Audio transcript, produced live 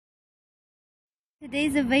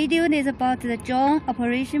Today's video is about the jaw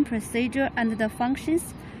operation procedure and the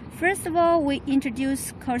functions. First of all, we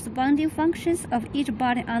introduce corresponding functions of each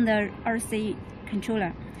button on the RC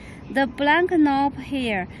controller. The blank knob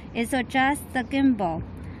here is to adjust the gimbal.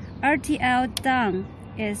 RTL down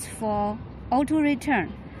is for auto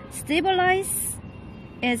return. Stabilize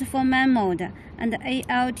is for man mode, and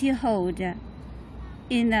ALT hold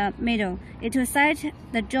in the middle is to set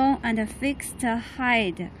the jaw and fixed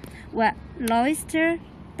height, while lowest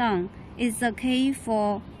down is the key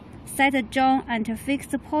for set the jaw and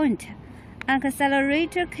fixed point.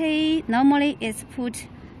 Accelerator key normally is put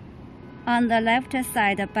on the left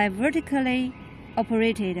side by vertically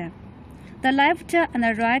operated. The left and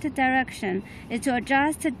the right direction is to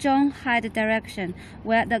adjust jaw height direction,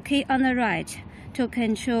 while the key on the right to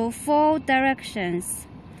control 4 directions,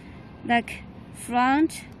 like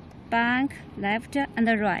front, back, left,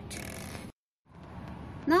 and right.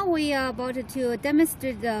 Now we are about to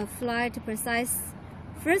demonstrate the flight process.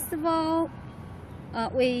 First of all,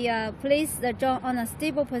 we place the jaw on a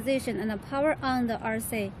stable position and power on the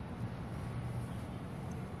RC.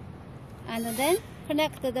 And then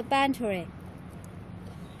connect the battery.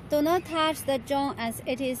 Do not touch the jaw as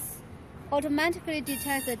it is automatically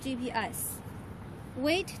detect the GPS.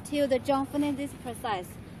 Wait till the jaw finishes this process.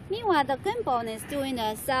 Meanwhile, the gimbal is doing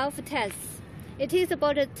a self-test. It takes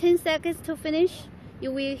about 10 seconds to finish.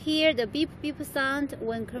 You will hear the beep beep sound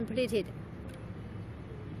when completed.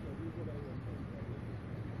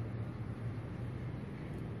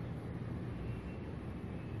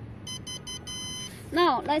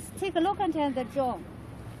 Now let's take a look at the jaw.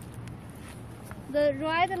 The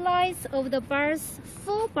red lights of the bars,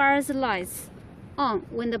 4 bars lights on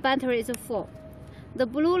when the battery is full. The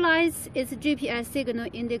blue light is GPS signal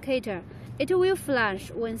indicator. It will flash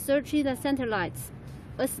when searching the center lights.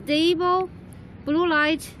 A stable blue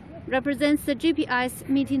light represents the GPS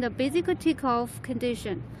meeting the basic takeoff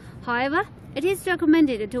condition. However, it is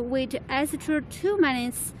recommended to wait extra 2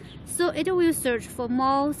 minutes so it will search for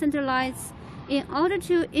more center lights in order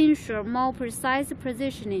to ensure more precise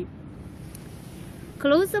positioning.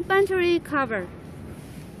 Close the battery cover.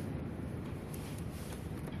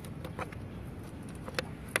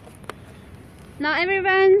 Now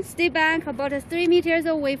everyone stay back about 3 meters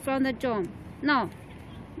away from the jaw.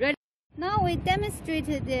 Now we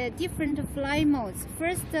demonstrated the different flying modes.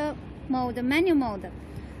 First mode, manual mode.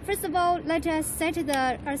 First of all, let us set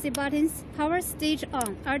the RC buttons. Power stage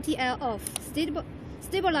on, RTL off.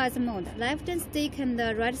 Stabilize mode, left stick and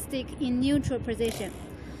the right stick in neutral position.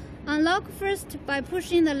 Unlock first by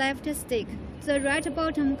pushing the left stick to the right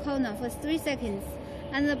bottom corner for 3 seconds,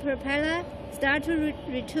 and the propeller start to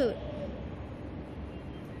rotate.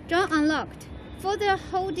 Jaw unlocked. Further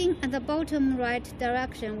holding at the bottom right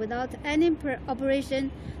direction without any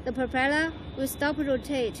operation, the propeller will stop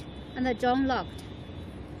rotate and the jaw locked.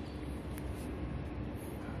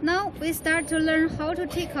 Now we start to learn how to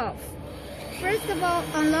take off. First of all,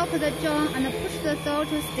 unlock the jaw and push the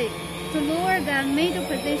throttle stick to lower the middle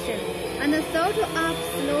position and the throttle up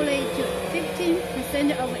slowly to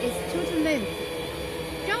 15% of its total length.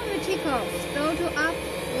 Jaw will take off, throttle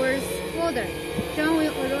upwards further. Jaw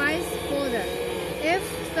will rise further. If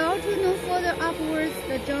throttle no further upwards,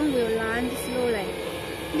 the jaw will land slowly.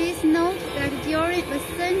 Please note that during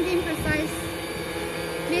ascending process,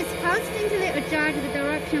 please constantly adjust the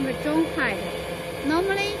direction of the jaw height.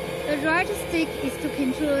 Normally, the right stick is to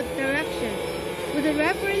control the direction with the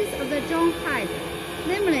reference of the jaw height.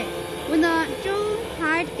 Namely, when the jaw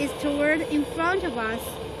height is toward in front of us,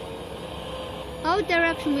 all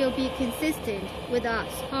direction will be consistent with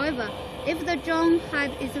us. However, if the jaw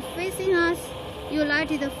height is facing us, you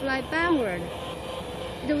let it fly backward.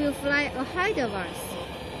 It will fly ahead of us.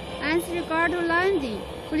 As regards landing,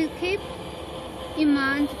 please keep in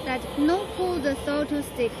mind that no pull the throttle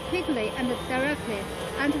stick quickly and directly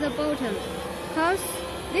at the bottom, because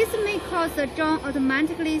this may cause the jaw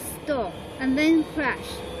automatically stop and then crash.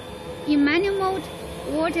 In manual mode,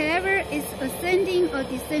 whatever is ascending or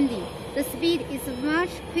descending, the speed is much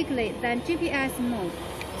quicker than GPS mode.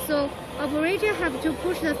 So operator have to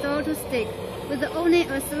push the throttle stick with only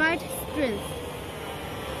a slight strength.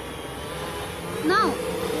 Now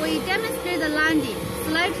we demonstrate the landing.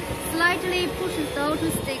 Slightly push the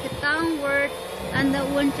throttle stick downward, and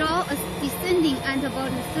when jaw is descending at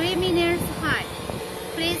about 3 meters high,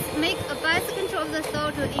 please make a best control of the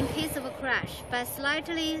throttle in case of a crash by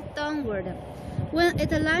slightly downward. When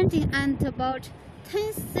it landing at about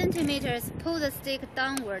 10 centimeters, pull the stick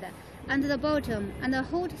downward at the bottom and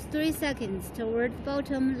hold 3 seconds toward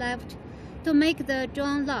bottom left to make the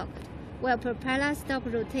jaw locked, while propeller stop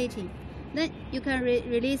rotating. Then you can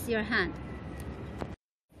release your hand.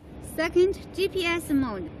 Second, GPS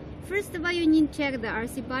mode. First of all, you need to check the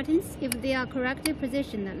RC buttons if they are correctly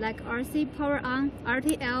positioned, like RC power on,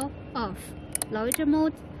 RTL off, loiter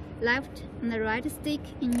mode, left and right stick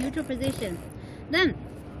in neutral position. Then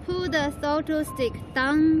pull the throttle stick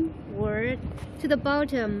downward to the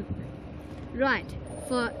bottom right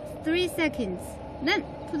for 3 seconds. Then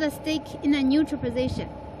put the stick in a neutral position.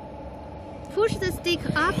 Push the stick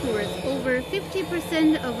upwards over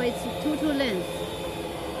 50% of its total length.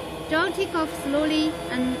 Don't take off slowly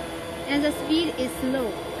and the speed is slow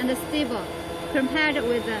and stable compared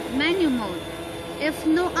with the manual mode. If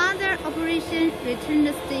no other operation, return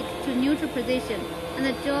the stick to neutral position and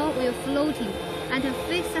the jaw will floating at a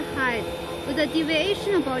fixed height with a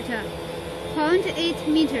deviation about 0.8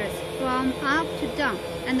 meters from up to down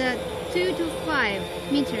and 2 to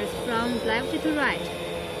 5 meters from left to right.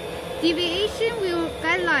 Deviation will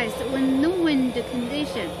get less when no wind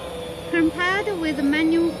condition. Compared with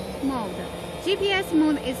manual mode, GPS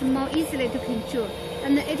mode is more easily to control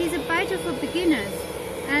and it is better for beginners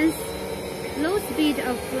and low speed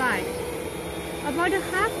of flight. About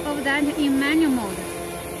half of that in manual mode.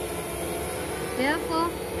 Therefore,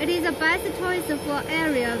 it is the best choice for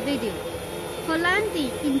aerial video. For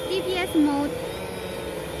landing in GPS mode,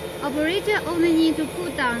 operator only need to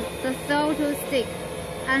put down the throttle stick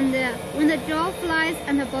and when the jaw flies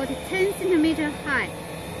at about 10 cm high,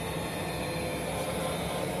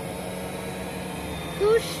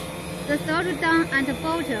 push the throttle down at the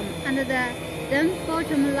bottom and then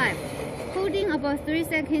bottom left, holding about 3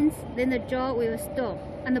 seconds, then the jaw will stop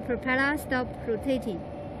and the propeller stop rotating.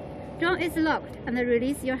 Jaw is locked and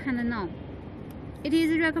release your hand now. It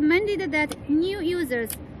is recommended that new users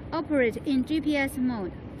operate in GPS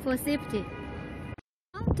mode for safety.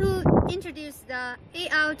 Now to introduce the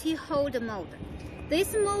ALT hold mode.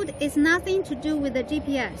 This mode is nothing to do with the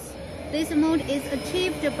GPS. This mode is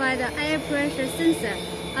achieved by the air pressure sensor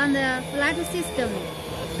on the flight system,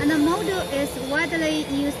 and the model is widely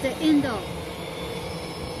used indoors.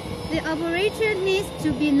 The operator needs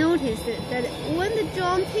to be noticed that when the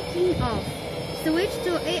drone taking off, switch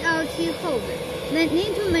to ALT hold, they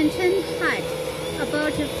need to maintain height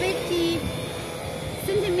about 50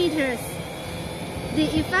 centimeters.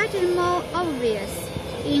 The effect is more obvious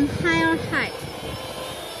in higher height.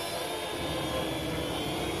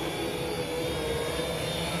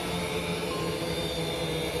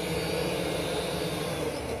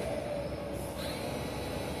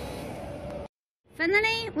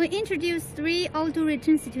 Finally, we introduce 3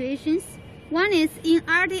 auto-return situations. One is in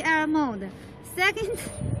RTL mode. Second,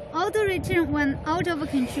 auto-return when out of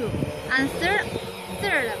control. And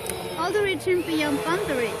third, auto-return beyond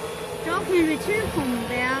boundary. Drone can return home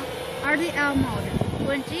via RTL mode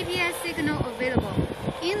when GPS signal available.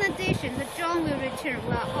 In addition, the drone will return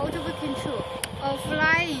while out of control or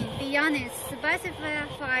flying beyond its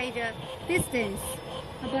specified distance,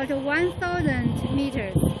 about 1,000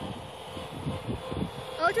 meters.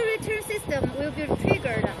 Auto-return system will be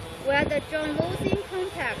triggered where the drone losing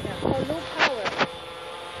contact or low power.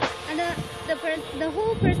 And the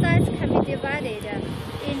whole process can be divided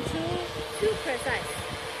into 2 processes.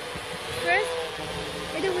 First,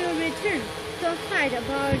 it will return to a height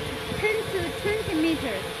about 10 to 20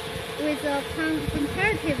 meters with a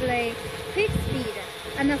comparatively quick speed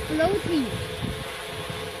and floating.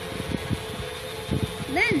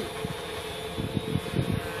 Then,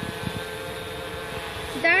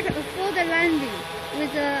 start a further landing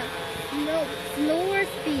with a slower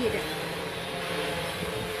speed.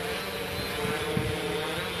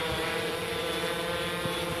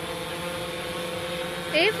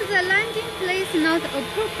 If the landing place is not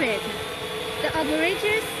appropriate, the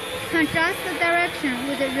operators can adjust the direction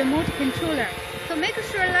with a remote controller to make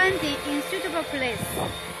sure landing in suitable place.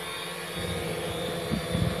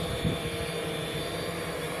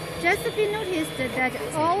 Just be noticed that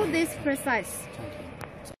all this process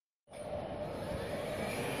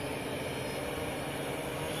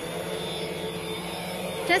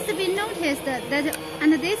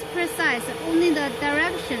and this process only the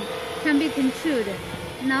direction can be controlled,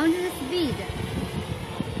 not the speed,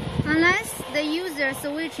 unless the user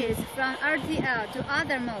switches from RTL to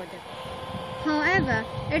other mode. However,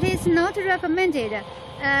 it is not recommended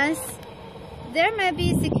as there may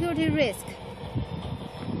be security risk.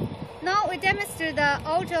 Now we demonstrate the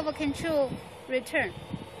out of control return.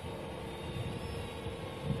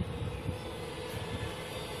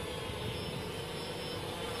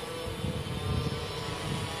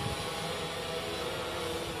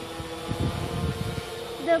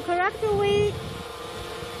 The correct way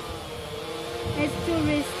is to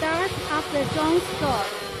restart after the drone stop.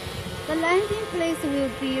 The landing place will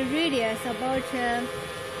be radius about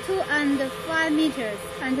 2 and 5 meters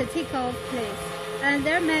at the takeoff place, and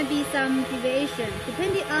there may be some deviation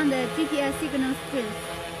depending on the GPS signal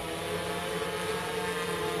strength.